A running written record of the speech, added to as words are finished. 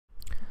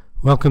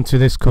Welcome to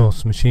this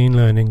course, Machine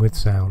Learning with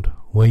Sound,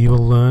 where you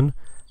will learn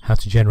how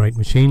to generate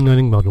machine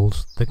learning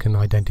models that can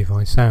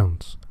identify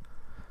sounds.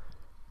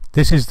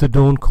 This is the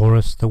dawn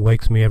chorus that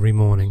wakes me every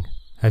morning.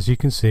 As you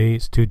can see,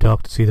 it's too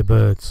dark to see the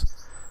birds,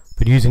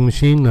 but using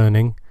machine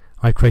learning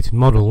I've created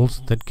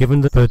models that,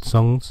 given the bird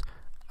songs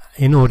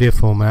in audio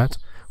format,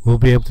 will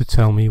be able to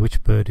tell me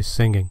which bird is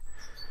singing.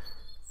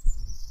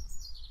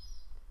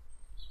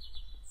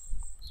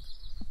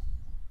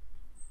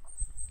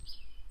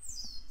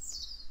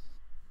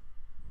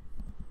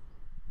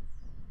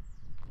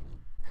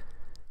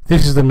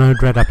 This is the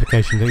Node-RED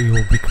application that you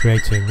will be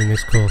creating in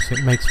this course.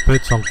 It makes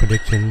birdsong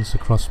predictions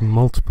across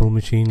multiple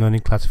machine learning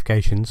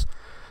classifications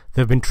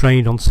that have been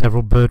trained on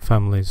several bird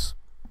families.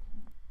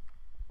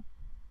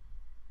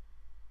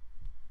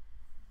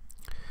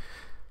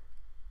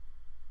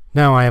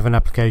 Now I have an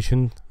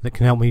application that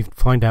can help me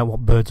find out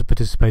what birds are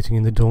participating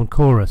in the dawn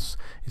chorus.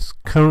 It's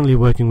currently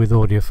working with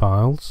audio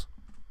files.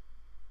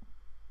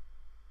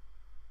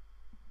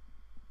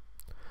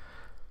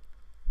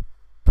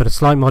 But a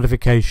slight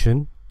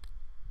modification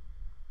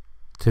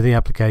to the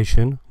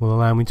application will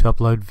allow me to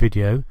upload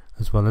video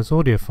as well as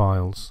audio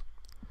files.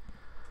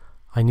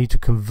 I need to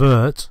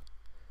convert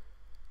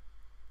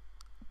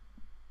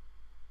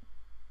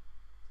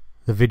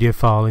the video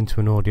file into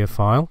an audio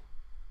file.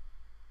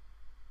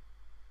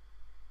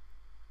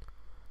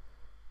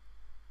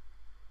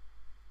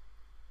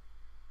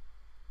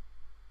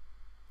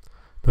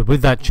 But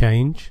with that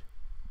change,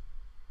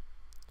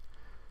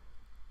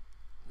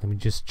 let me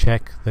just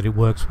check that it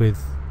works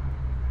with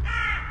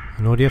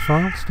an audio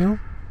file still.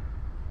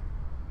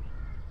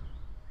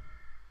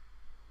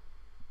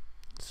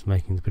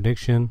 Making the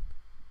prediction,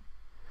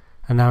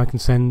 and now I can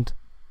send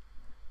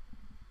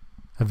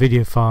a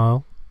video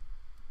file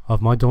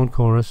of my dawn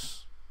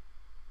chorus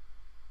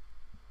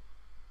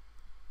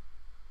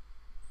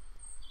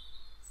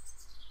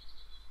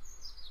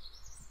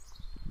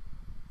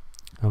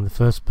and the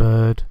first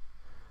bird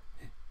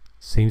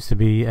seems to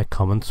be a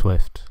common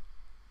swift.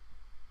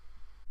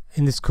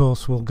 In this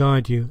course we'll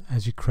guide you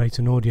as you create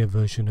an audio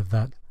version of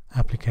that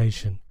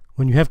application.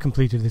 When you have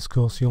completed this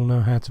course, you'll know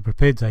how to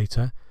prepare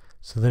data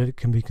so that it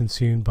can be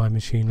consumed by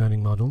machine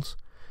learning models.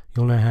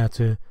 You'll know how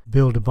to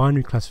build a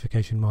binary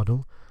classification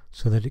model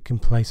so that it can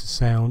place a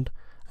sound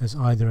as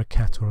either a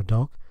cat or a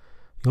dog.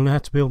 You'll know how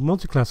to build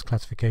multi-class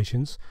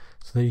classifications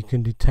so that you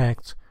can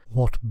detect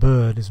what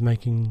bird is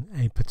making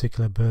a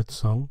particular bird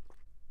song.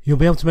 You'll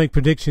be able to make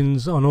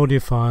predictions on audio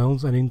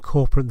files and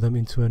incorporate them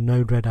into a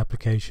Node-RED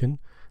application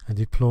and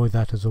deploy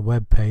that as a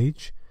web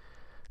page.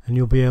 And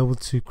you'll be able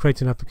to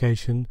create an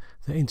application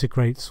that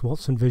integrates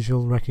Watson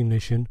visual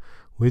recognition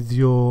with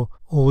your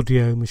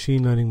audio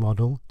machine learning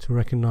model to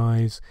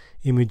recognize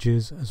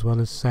images as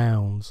well as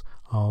sounds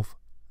of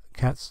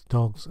cats,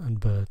 dogs and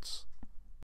birds.